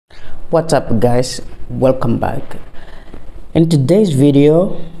What's up, guys? Welcome back. In today's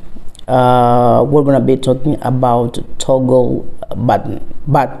video, we're gonna be talking about toggle button,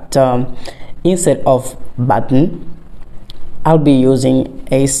 but instead of button, I'll be using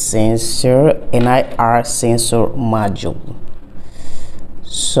a sensor, an IR sensor module.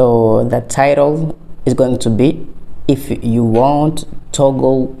 So the title is going to be "If you want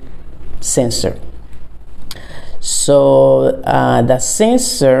toggle sensor." So the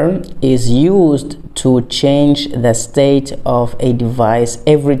sensor is used to change the state of a device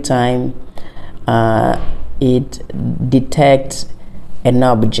every time it detects an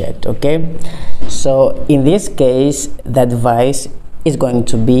object. Okay, so in this case the device is going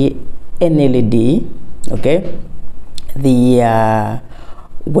to be an LED. Okay, we're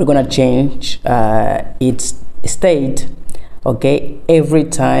gonna change its state, okay, every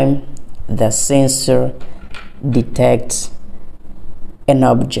time the sensor detects an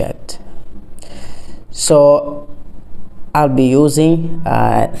object. So I'll be using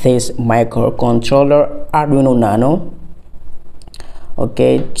this microcontroller Arduino Nano,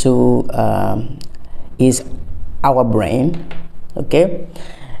 okay, to is our brain, okay,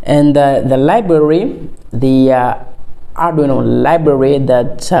 and the library, the Arduino library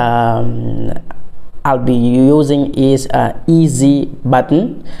that I'll be using is easy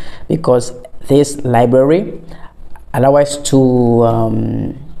button, because this library allows us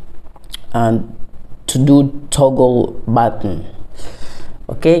to do toggle button.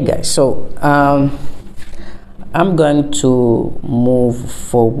 Okay, guys, so I'm going to move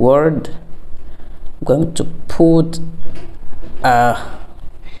forward. I'm going to put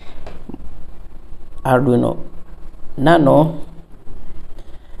Arduino Nano,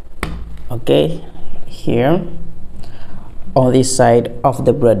 okay, here on this side of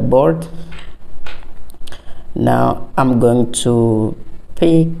the breadboard. Now I'm going to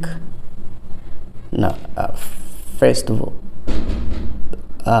pick, first of all,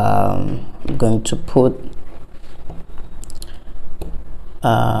 I'm going to put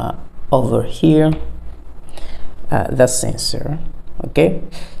over here the sensor. Okay,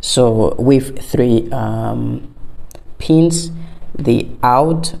 so with three pins. The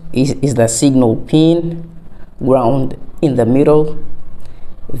out is the signal pin, ground in the middle,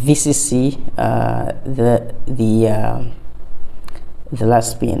 VCC the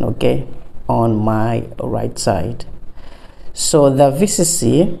last pin, okay, on my right side. So the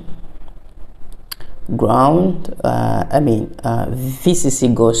VCC ground,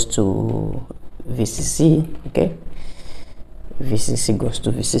 VCC goes to VCC, okay, VCC goes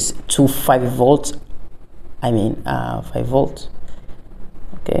to VCC to 5 volts, 5 volts,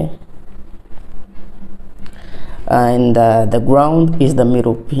 okay, and the ground is the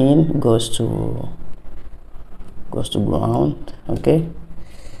middle pin, goes to ground, okay,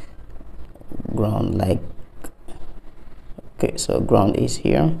 ground, like, okay, so ground is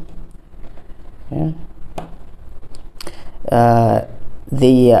here. Yeah.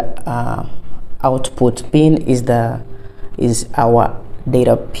 The output pin is our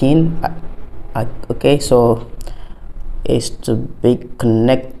data pin, okay, so is to be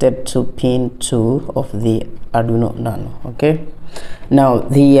connected to pin 2 of the Arduino Nano. Okay, now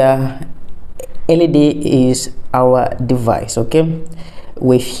the LED is our device, okay,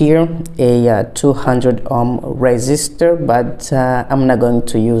 with here a 200 ohm resistor, but I'm not going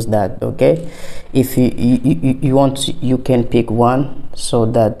to use that. Okay, if you want, you can pick one so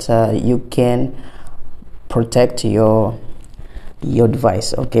that you can protect your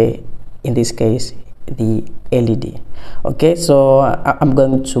device, okay, in this case the LED. Okay, so I'm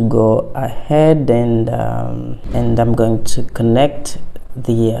going to go ahead and I'm going to connect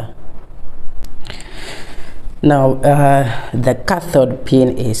the now the cathode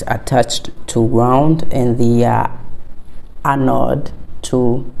pin is attached to ground, and the anode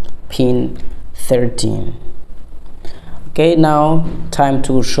to pin 13. Okay, now time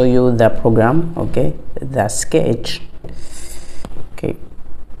to show you the program, okay, the sketch. Okay,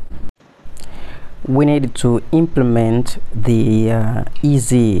 we need to implement the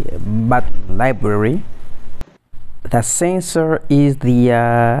easy button library. The sensor is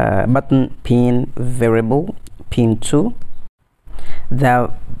the button pin variable, pin 2.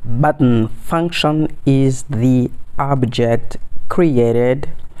 The button function is the object created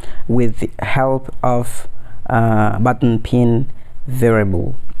with the help of button pin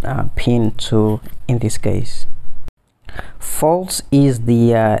variable, pin 2 in this case. False is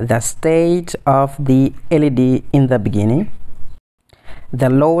the state of the LED in the beginning. The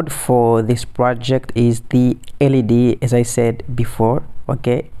load for this project is the LED, as I said before,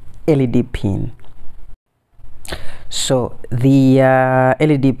 okay, LED pin. So the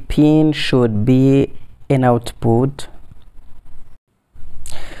LED pin should be an output.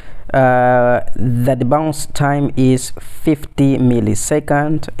 The bounce time is 50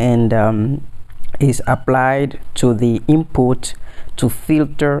 milliseconds and is applied to the input to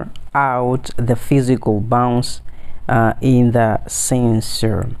filter out the physical bounce in the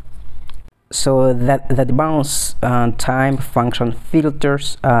sensor. So that bounce time function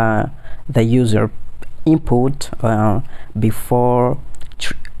filters the user input before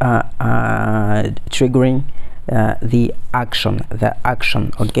triggering the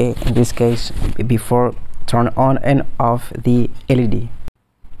action, okay, in this case before turn on and off the LED.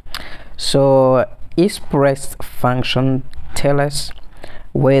 So express function tell us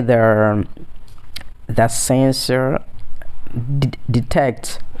whether the sensor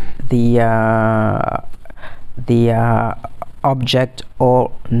detects the object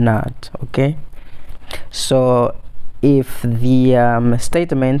or not, okay. So if the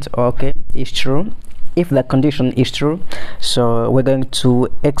statement, okay, is true, if the condition is true, so we're going to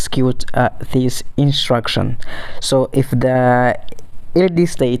execute this instruction. So if the LED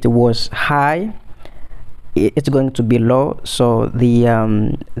state was high, it's going to be low, so the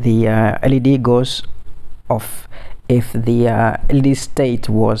LED goes off. If the LED state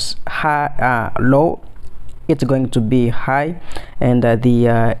was high, low, it's going to be high, and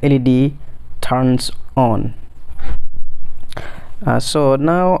the LED turns on. So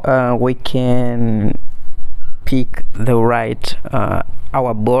now we can pick the right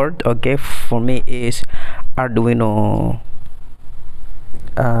our board. Okay, for me is Arduino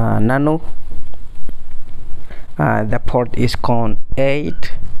Nano. The port is con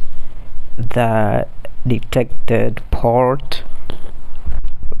 8, the detected port.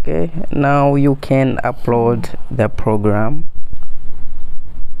 Okay, now you can upload the program.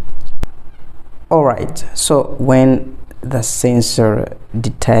 Alright, so when the sensor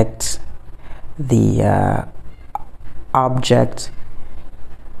detects the object,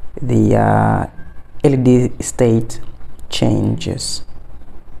 the LED state changes.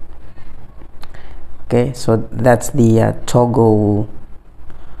 Okay, so that's the toggle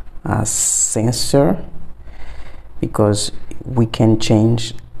sensor, because we can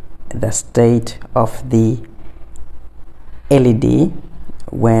change the state of the LED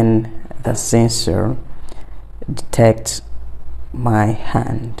when the sensor detects my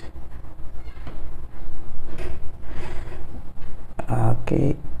hand.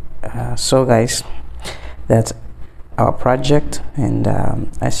 Okay, so guys, that's our project, and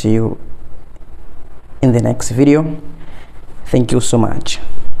I see you in the next video. Thank you so much.